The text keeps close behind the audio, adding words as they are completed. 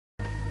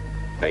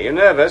Are you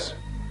nervous?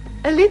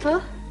 A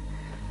little.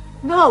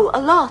 No, a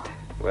lot.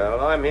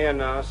 Well, I'm here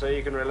now, so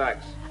you can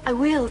relax. I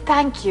will,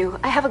 thank you.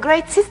 I have a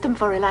great system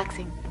for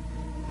relaxing.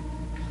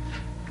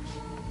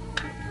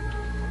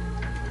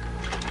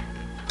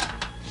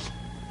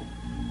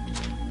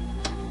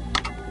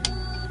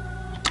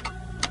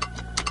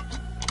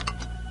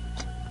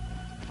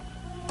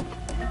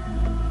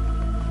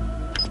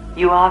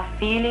 You are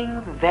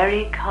feeling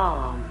very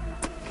calm.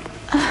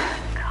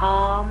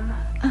 Calm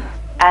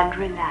and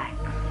relaxed.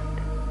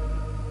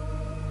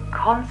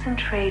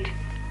 Concentrate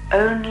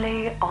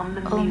only on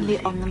the music. Only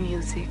on the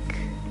music.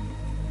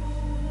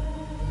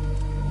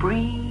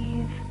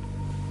 Breathe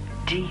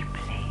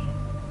deeply.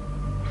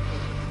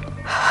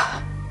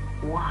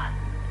 1,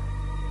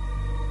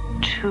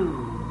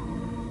 2,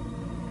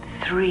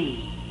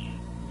 3,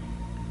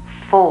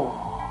 4.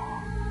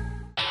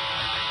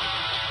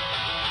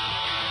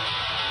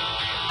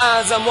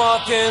 As I'm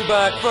walking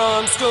back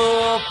from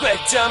school,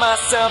 picture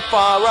myself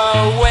far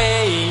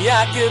away.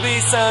 I could be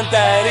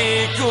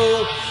somebody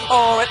cool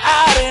or an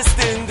artist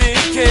in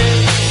decay.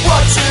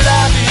 What should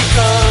I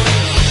become?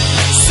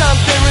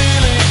 Something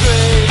really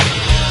great.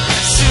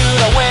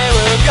 Should I wear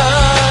a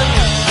gun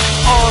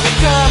or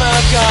become a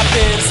cop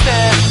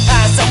instead?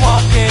 As I'm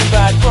walking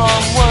back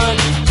from work,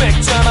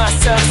 picture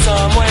myself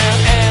somewhere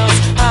else.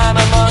 I'm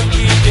a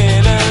monkey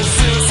in a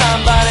zoo,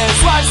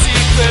 somebody's wife,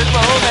 secret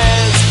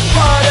romance.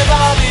 What have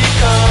I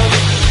become?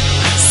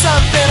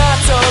 Something not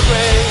so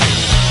great.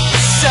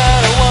 I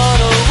don't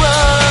wanna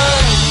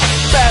run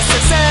fast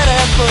and sad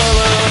and full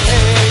of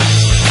hate.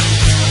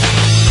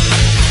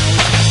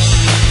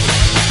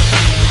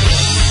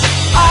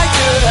 I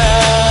could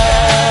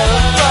have,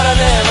 but I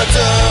never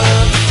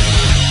done.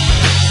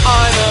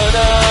 I'm a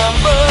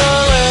number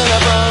in a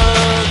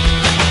book,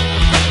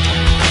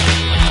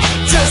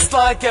 just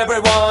like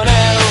everyone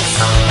else.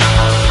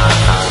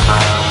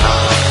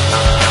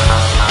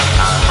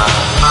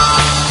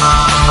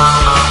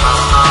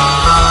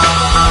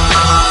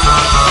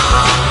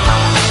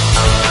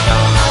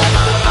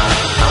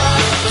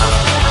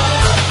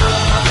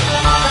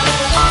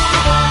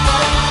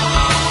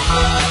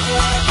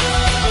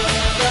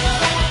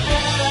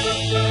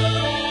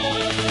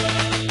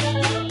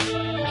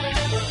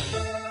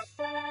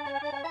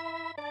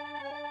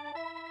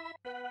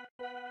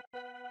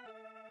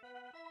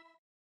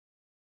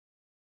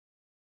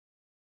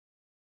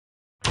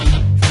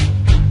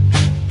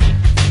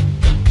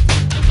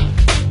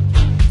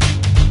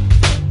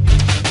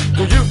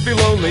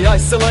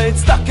 Isolate,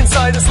 stuck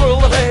inside this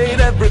world of hate.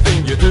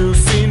 Everything you do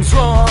seems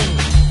wrong.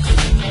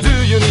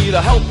 Do you need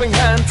a helping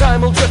hand?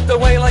 Time will drift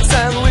away like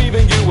sand,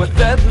 leaving you with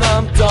dead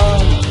numb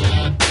tongue.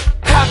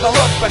 Have a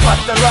look back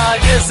left and right.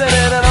 Isn't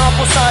it an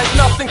awful sight?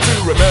 Nothing to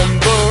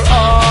remember.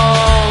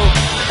 Oh,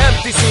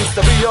 empty seems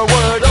to be your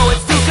word. Oh,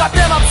 it's too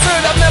goddamn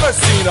absurd. I've never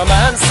seen a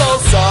man so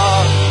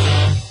soft.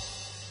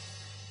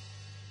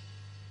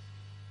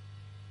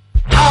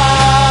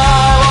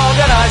 I'll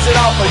organize it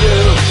all for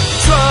you.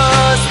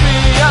 Trust me,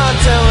 I'm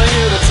telling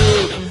you the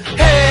truth.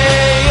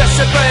 Hey, you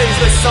should praise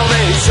this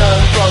salvation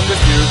from the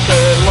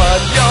stupid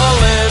life you're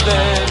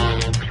living.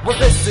 Well,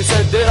 this he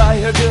said, did I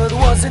hear good?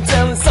 Wasn't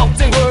an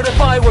insulting word.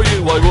 If I were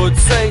you, I would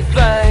say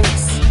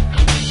thanks.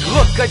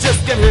 Look, I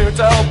just came here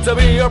to help, to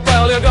be your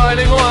pal, your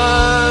guiding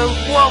one.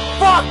 Well,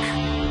 fuck!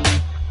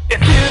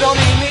 If you don't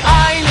need me,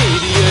 I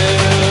need you.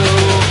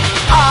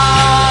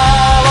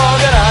 I'll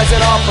organize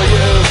it all for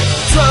you.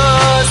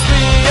 Trust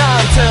me,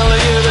 I'm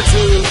telling you the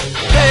truth.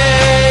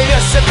 Hey, you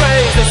should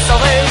praise the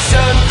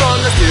salvation from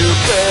the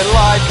stupid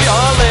life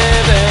you're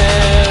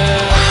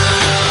living.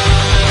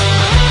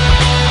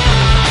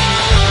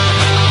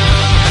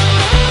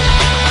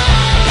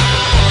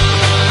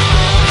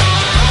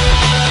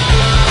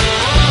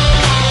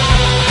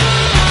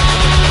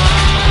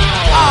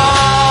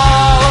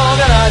 I'll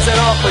organize it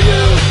all for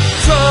you.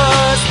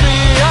 Trust me,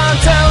 I'm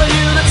telling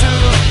you the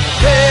truth.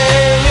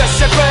 Hey, you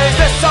should praise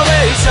the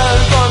salvation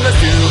from the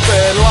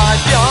stupid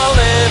life you're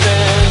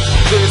living.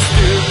 This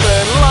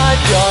stupid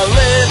life you're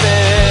living.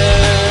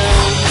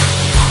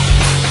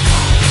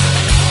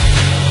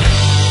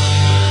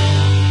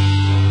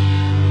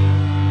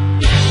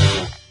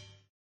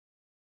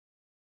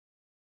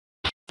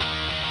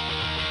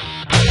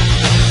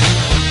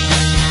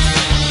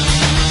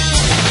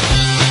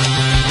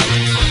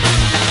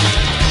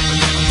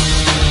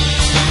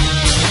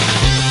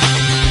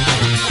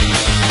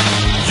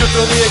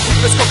 Jutro nije kit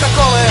bez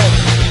Coca-Cole,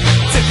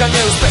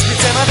 cirkanje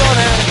uspešnice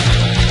Madone.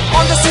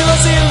 Onda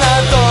silazim na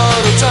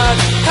doručak,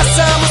 a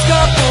sam uz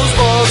kapu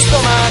zbog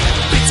stomak.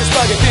 Pice,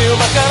 spageti u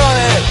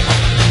makarone,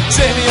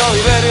 Shomy,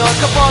 Oliver i Al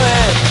Capone.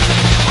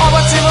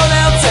 Oblačimo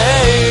nelce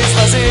i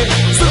izlazim,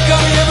 struka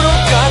mi je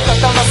bruka,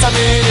 totalno sam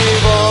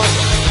nivo.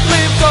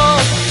 Lipton,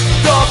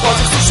 dok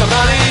vozim slušam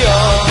radio,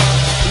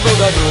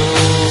 Luda,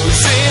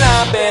 družina,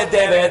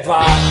 B92.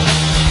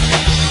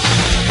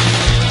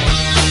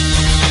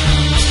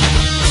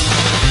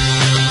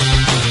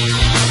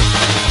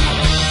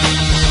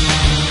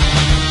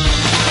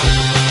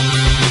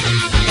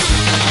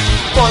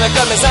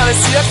 Ponekad me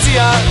zanesi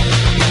akcija,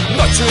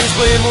 noću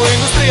izblim u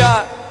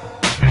industrija.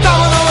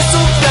 Tamo novo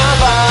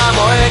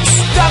suknjavamo ex,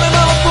 dame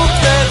malo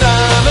pukne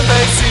drum and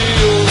bass i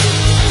u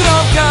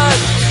tromkaj,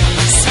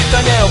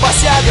 svitanje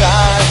obasja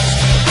grad.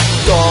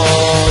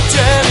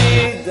 Dođe mi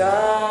da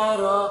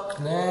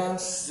roknem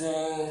se.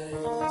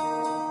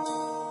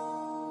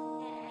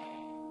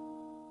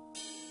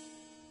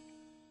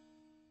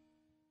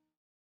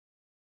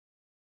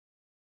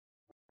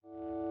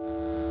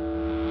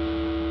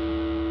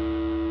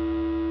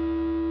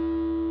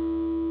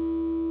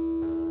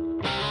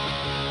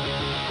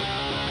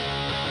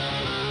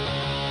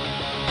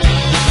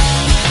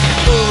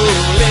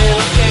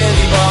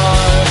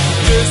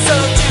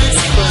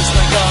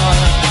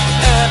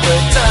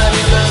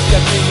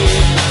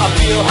 I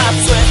feel hot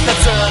sweat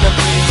that's turning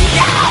me.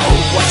 Yow!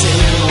 Watching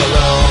you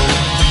alone.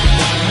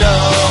 No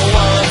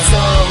one's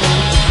home.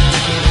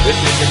 If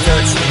you can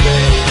touch me,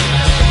 babe,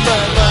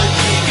 my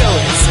monkey go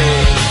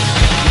insane.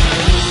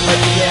 But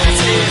the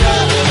ends get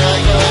up and I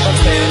go, I'm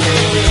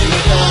standing in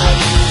the dark.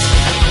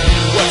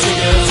 Watching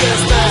you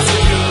just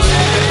passing through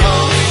and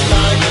always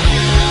like a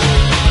view.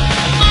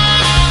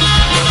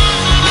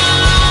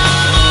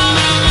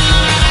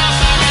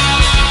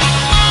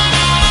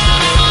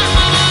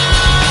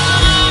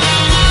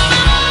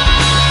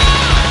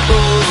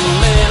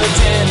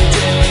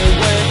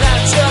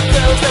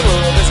 The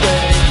world is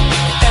great.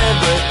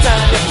 Every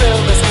time you feel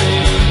the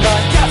scream, my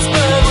guts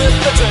burn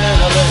with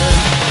adrenaline.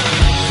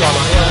 Call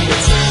my younger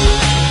too,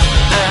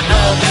 and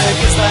I'll think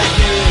it's like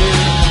you.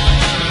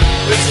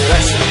 It's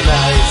actually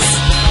nice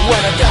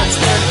when I got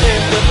turned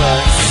in the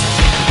bus.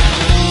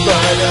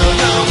 But I don't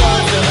know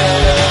what's the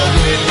matter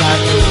with my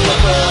cool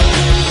approach.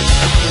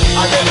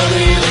 I never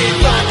really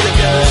find the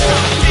girl.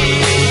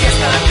 It's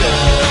not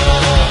girl.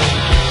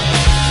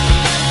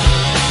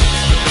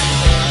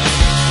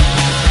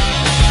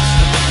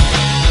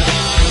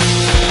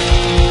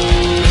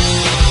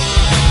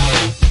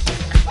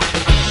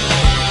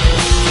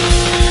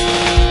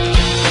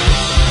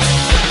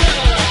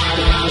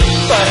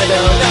 I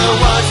don't know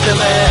what's the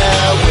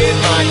matter with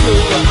my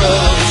cool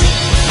approach.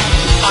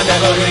 I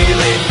never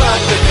really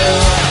fucked the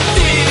girl.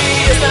 TV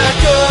is not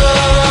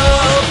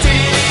good.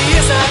 TV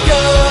is not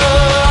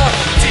good.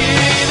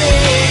 TV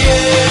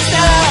is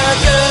not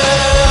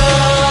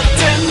good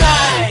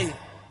tonight.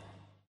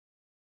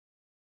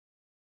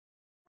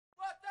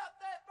 What's up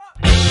there, bro?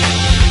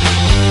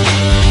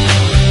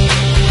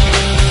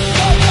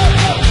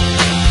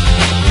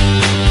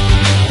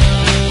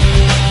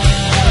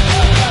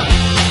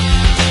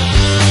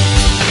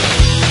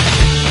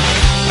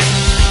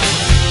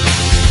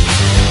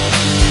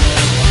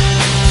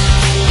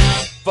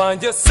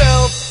 Find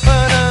yourself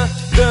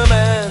another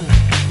man,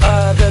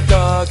 other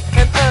dog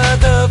and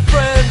other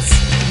friends.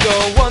 No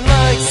one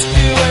likes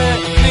you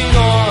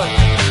anymore.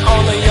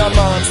 Only your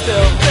mom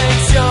still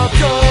thinks you're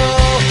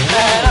cool.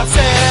 And I'm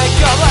sick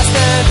of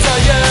listening to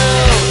you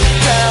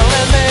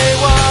telling me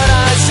what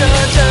I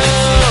should do.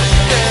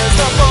 There's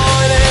no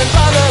point in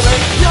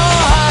bothering your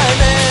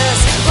highness.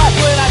 Life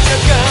without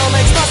your girl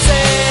makes no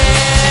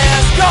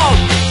sense. Go!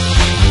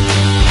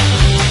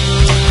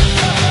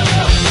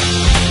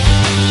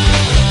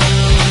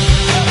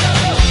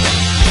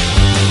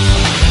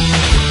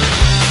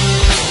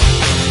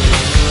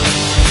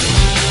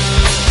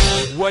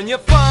 When you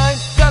find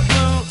that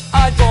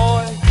blue-eyed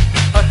boy,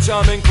 a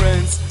charming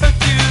prince, a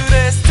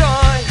cutest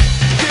toy,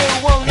 you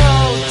won't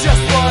know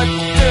just what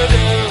to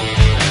do.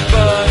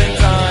 But in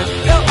time,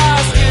 he'll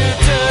ask you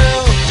to.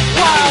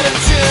 Why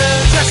don't you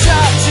just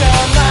shut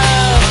your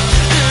mouth?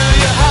 Do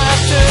you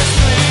have to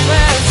scream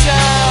and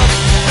shout?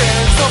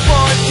 There's no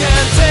point,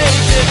 can't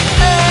take it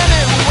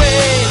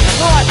anyway.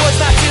 Life was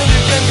not till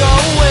you can go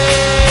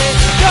away.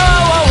 Go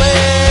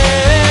away.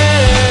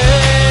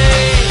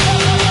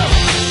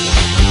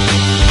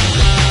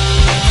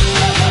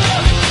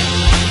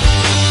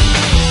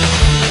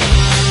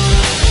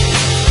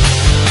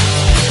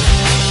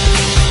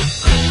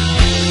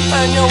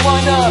 And you'll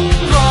wind up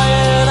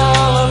crying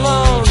all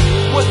alone,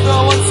 with no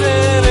one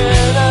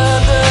sitting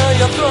under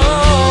your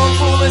throne.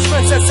 Foolish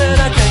princess in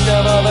a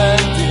kingdom of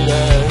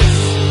emptiness.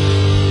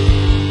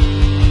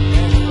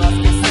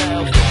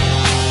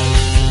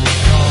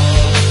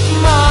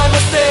 My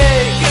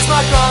mistake is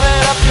not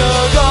crawling up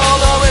your goal,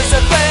 or is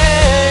it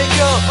fake?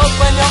 You'll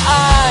open your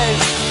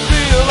eyes,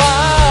 realize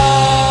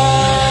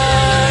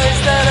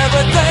that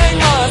everything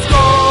must go.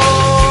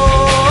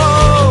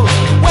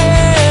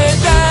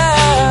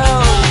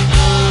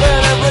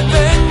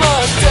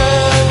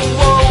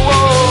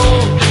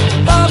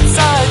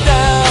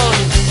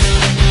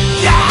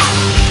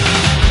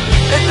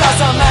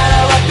 Doesn't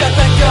matter what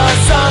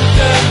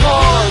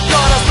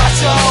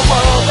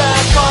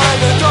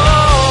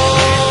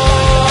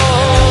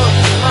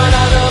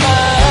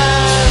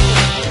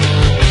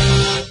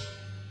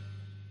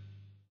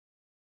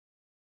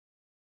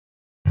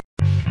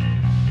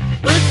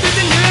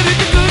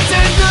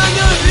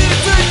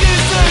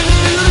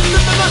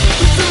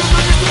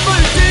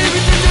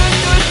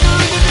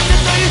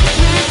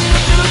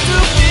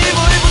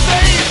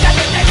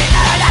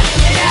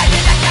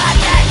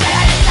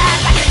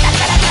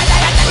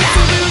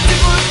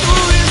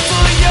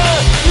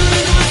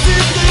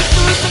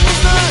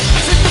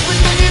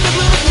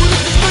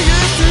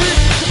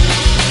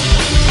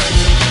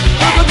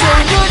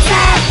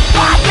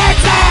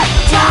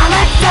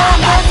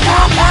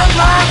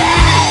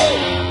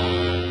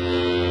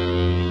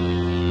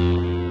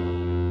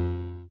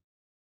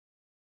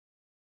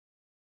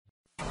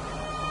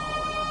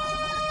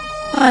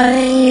Why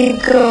don't you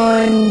go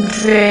and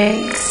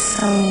drink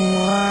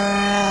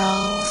somewhere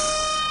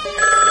else?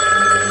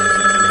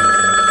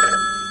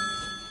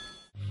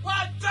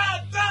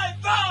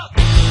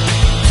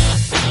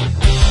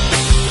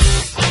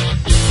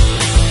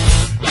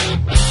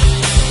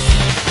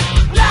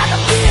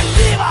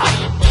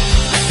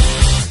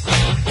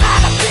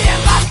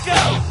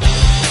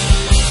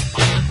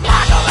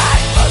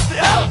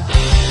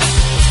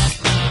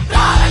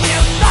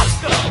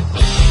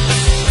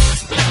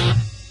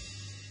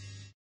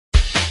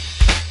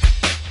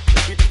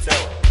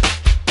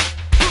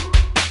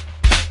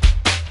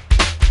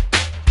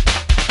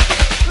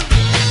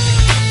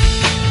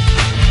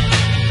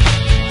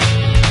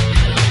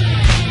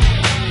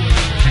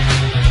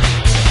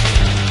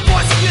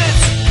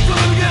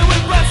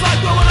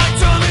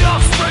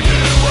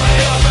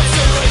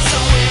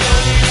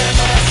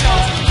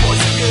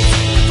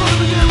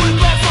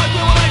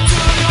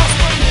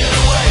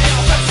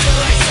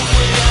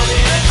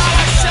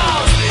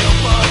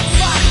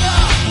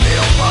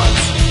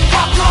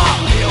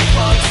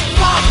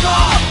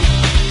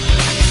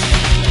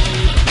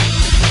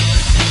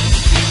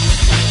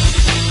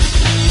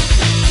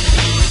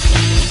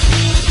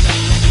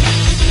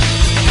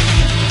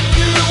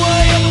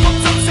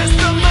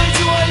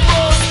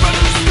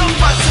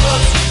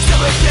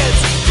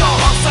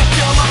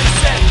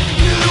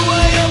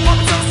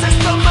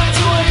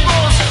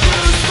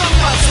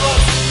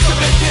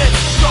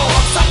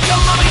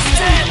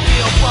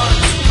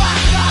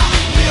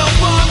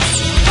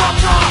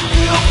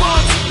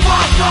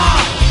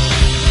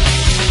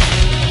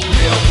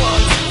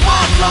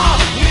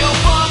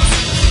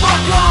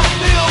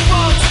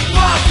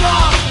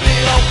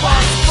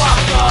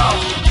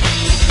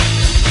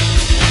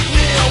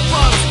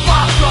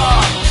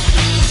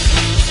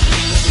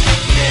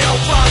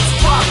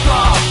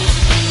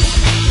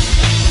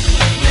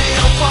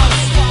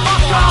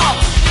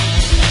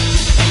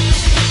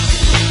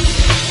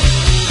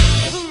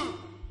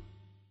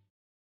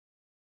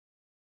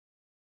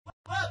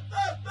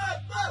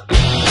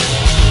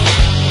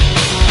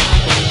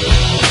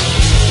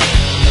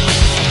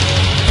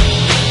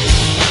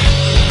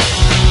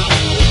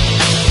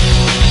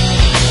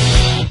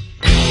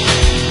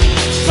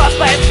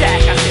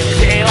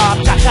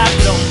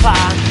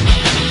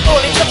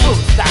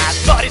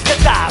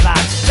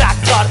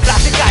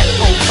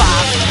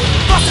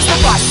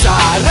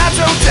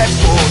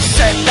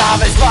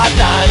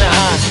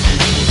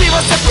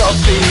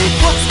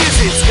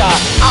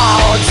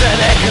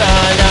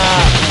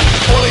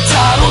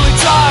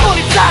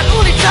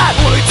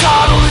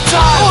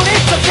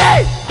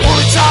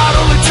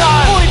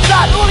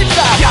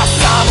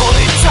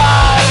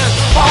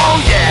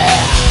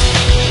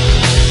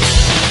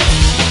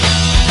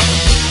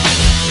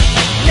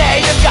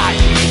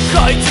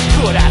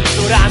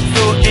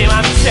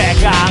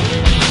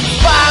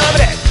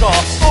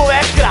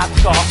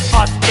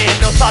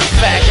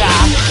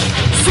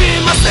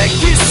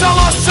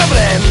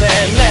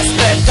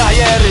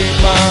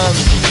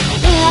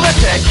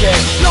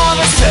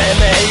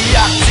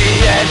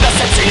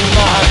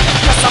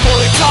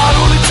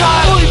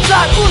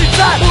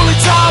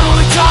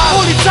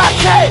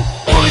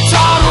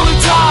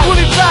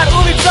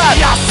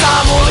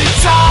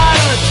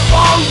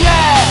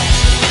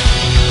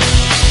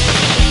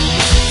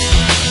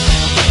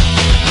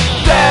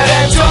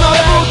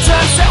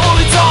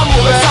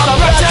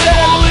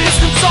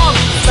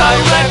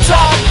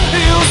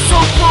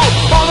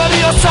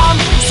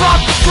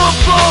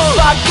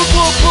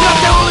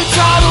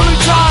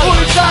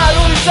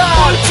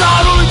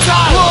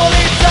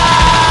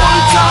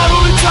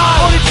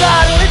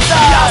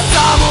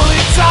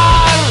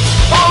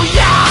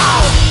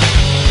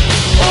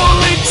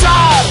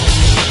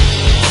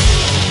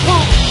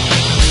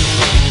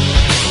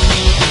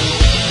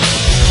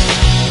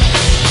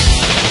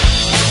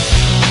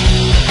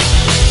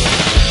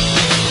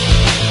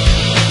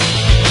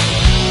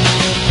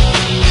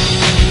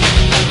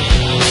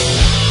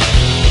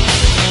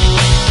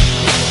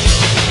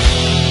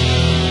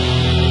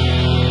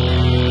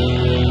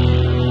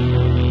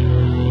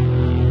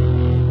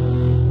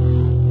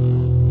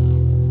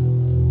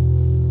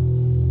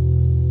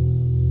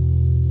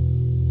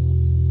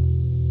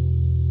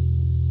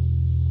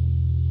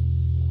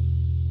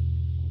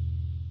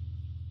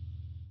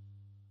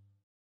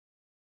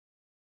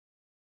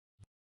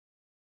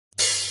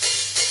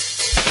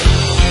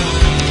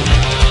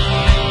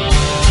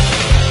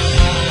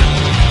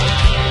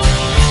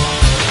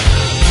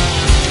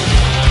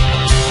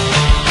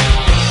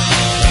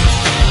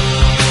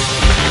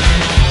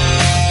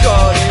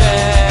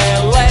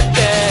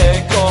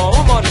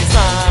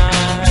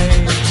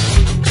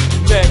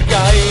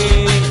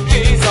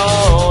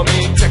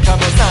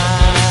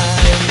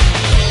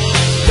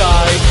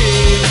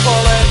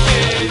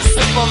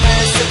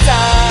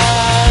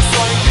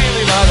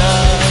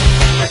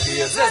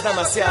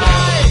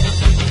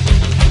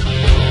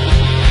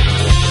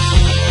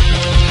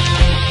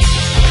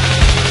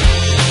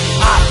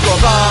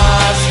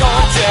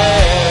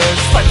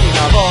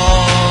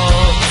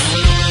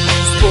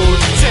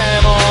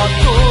 Spustimo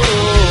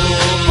turu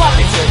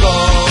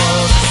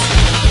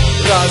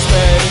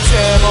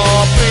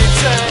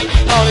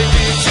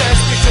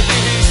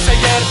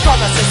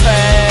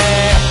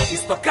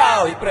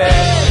kao i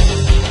pre.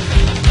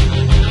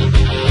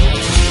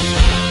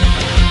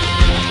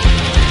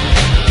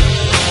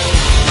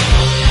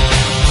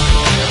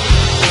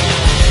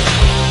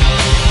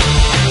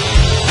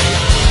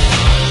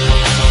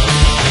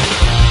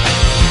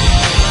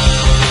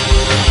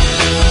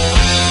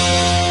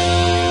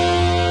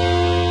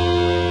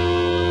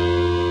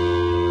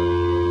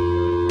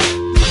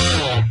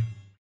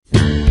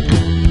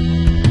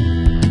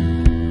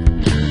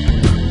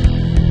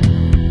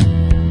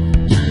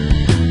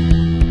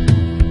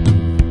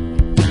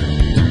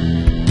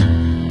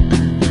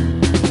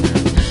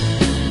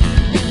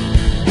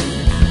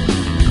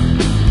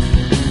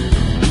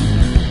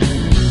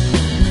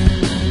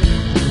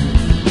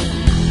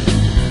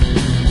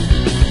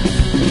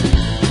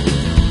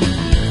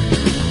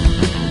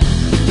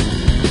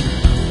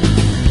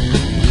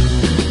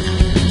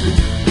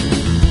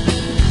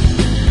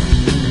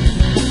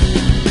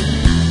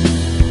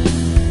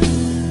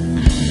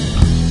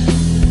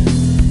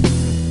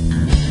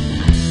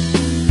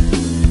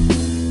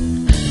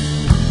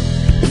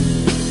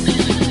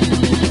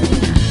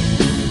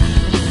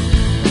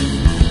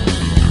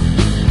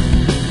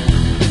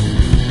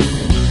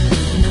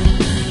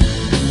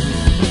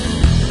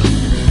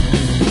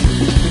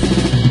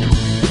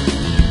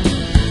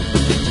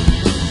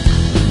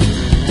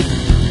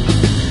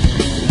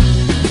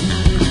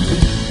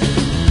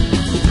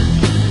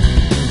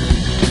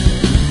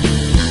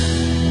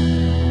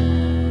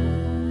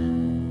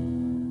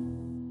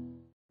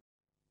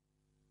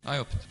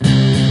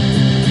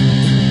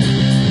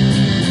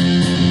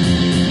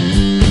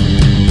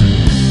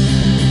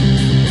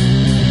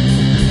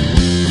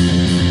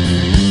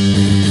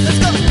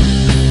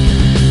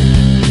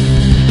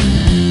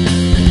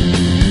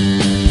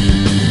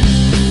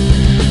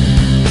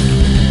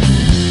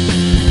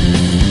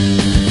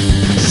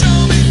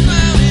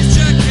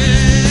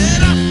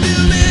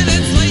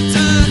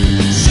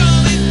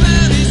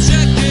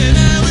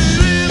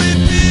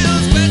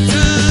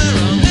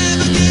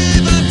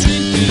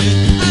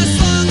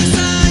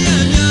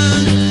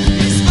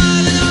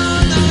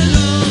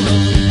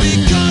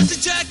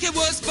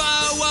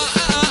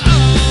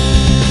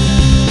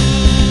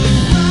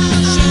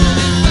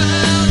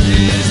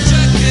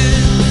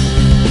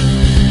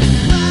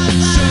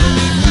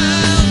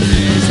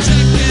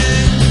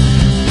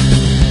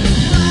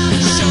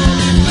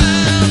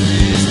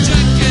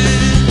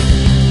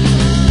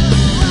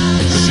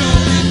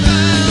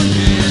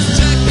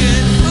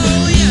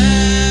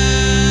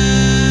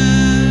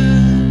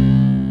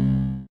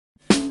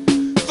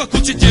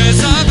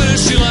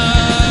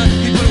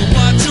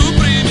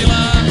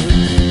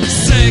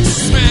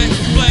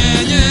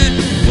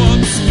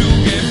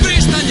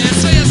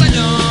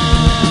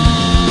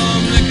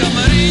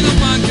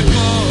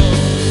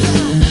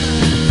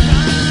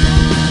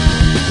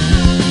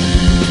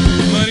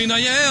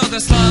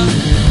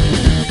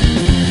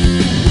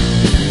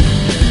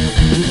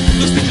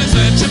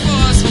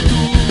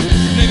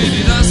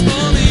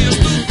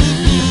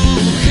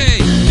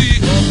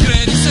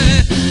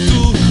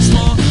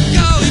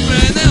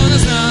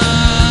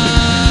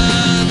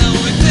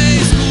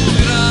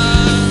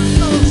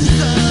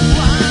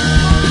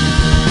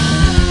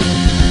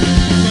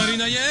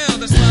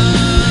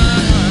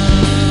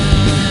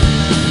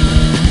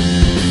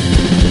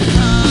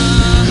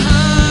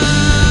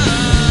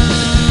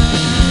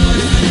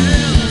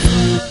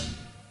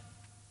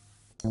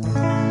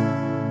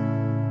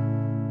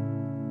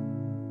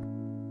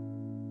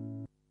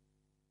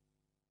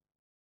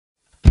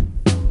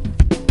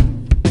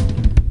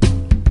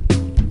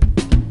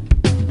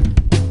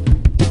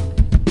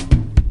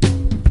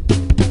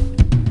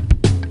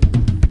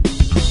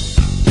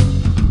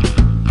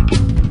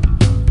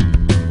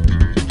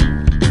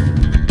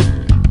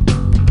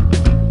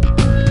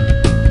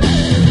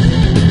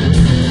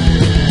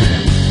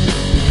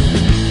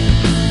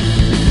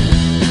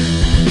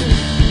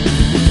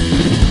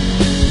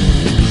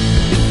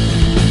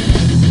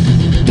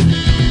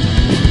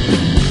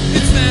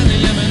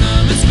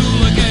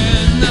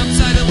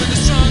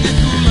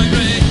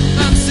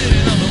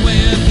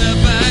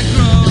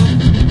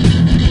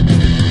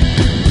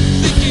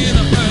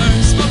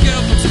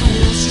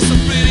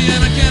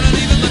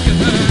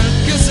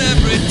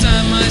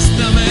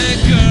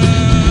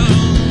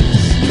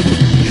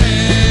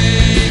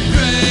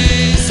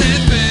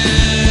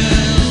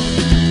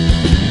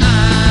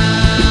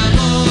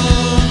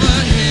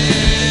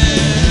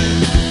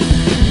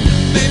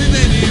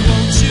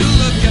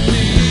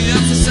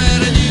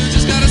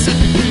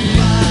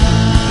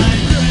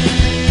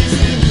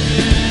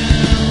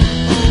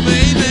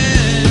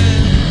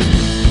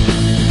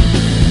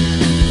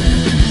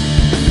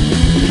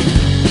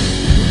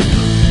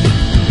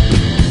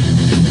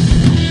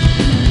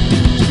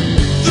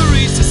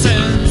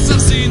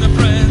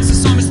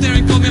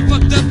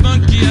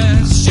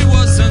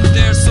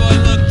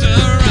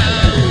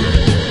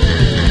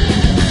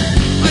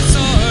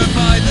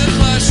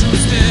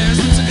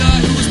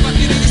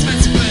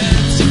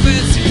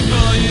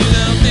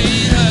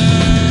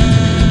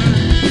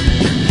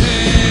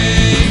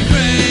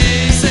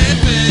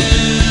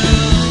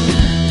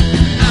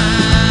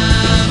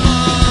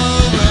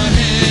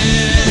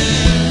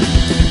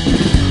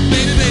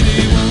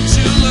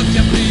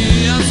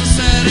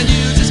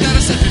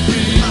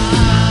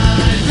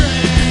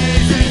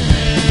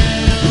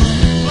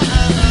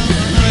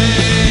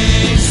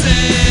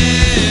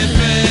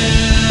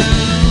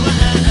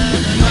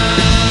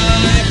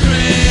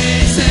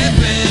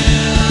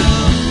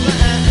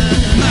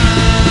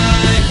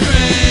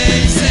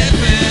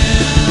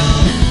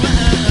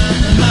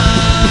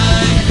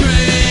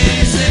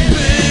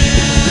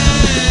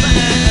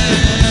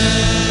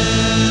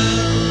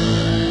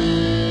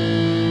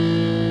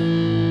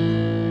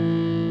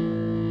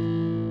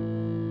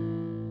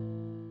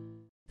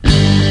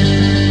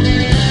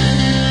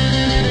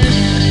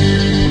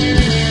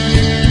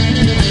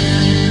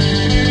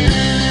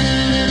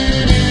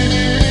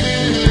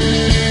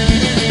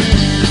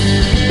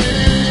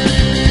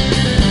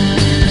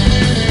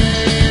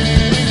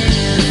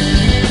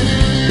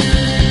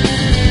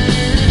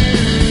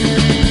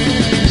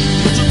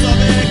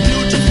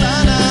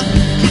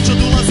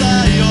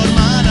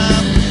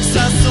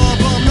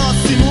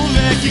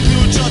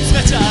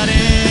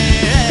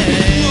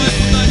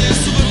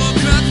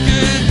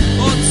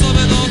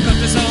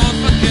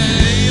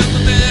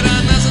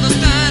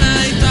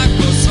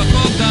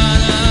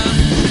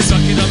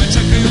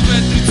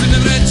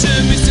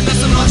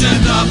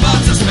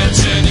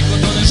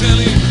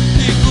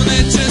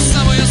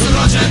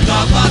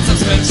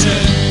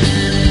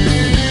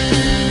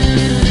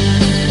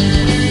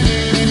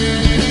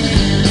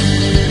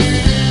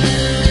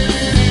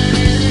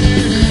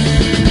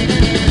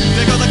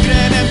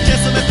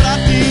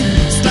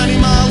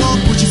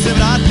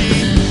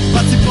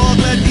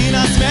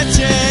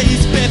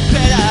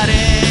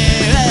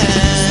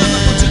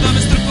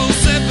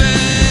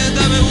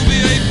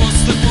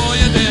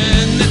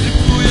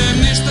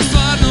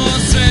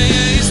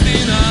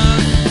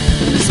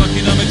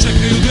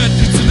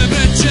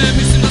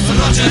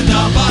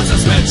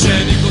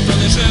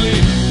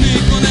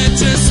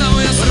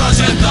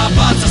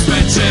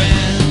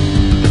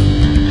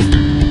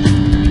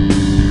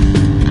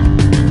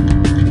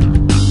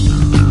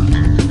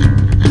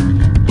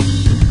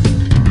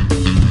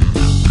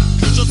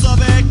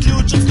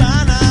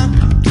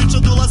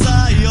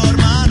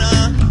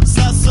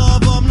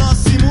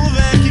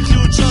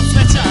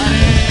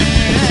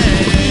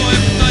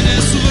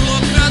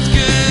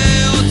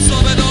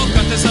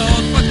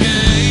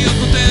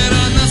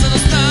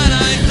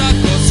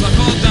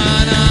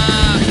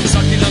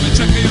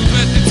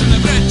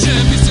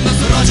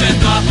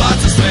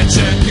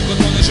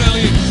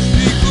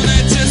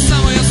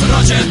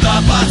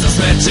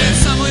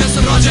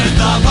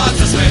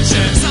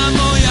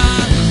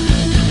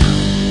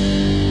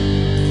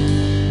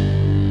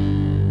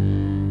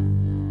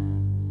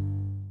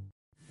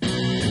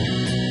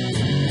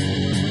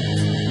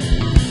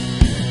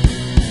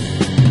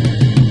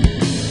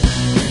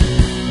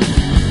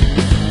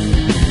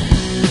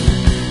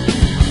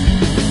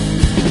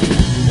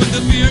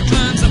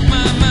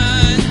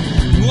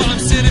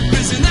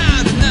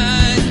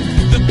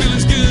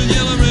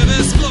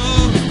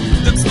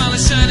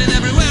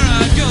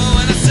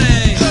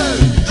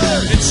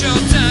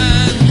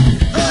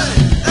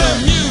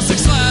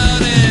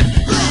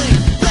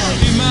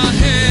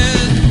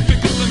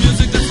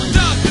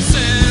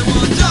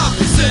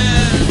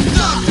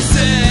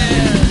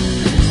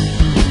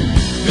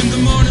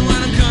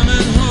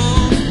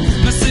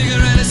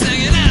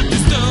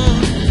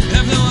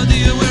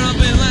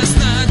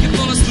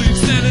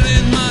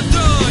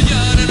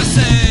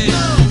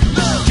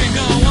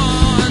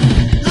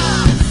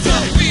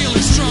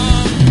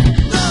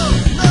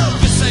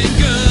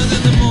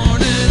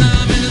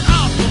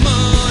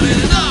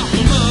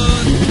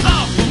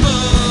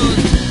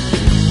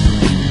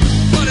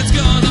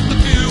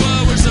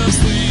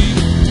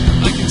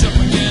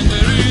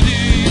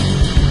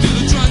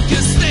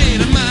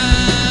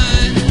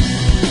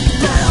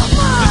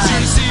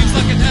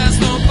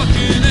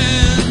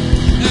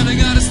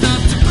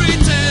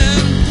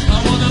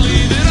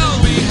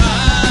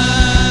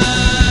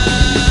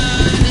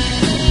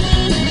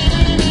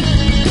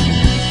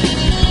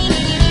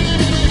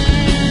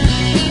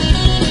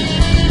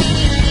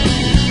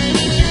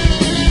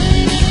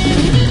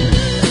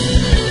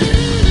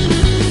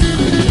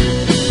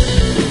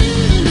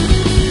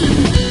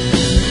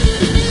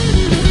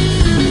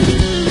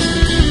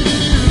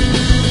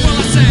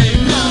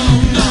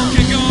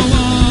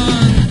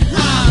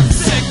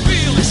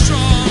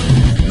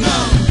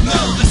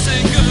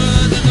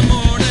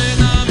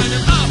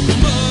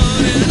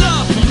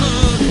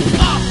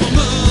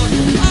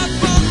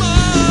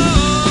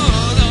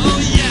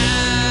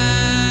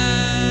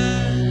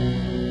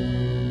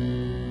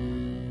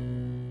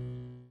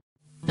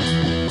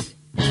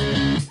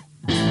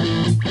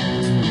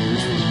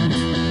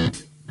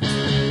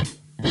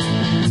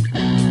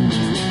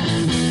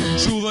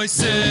 Čuvaj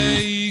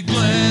se i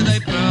gledaj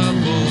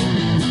pravo,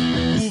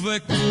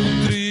 uvek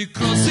utri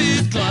kroz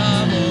zid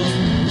glavo,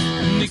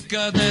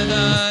 nikad ne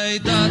daj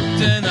da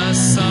te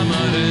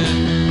nasamare.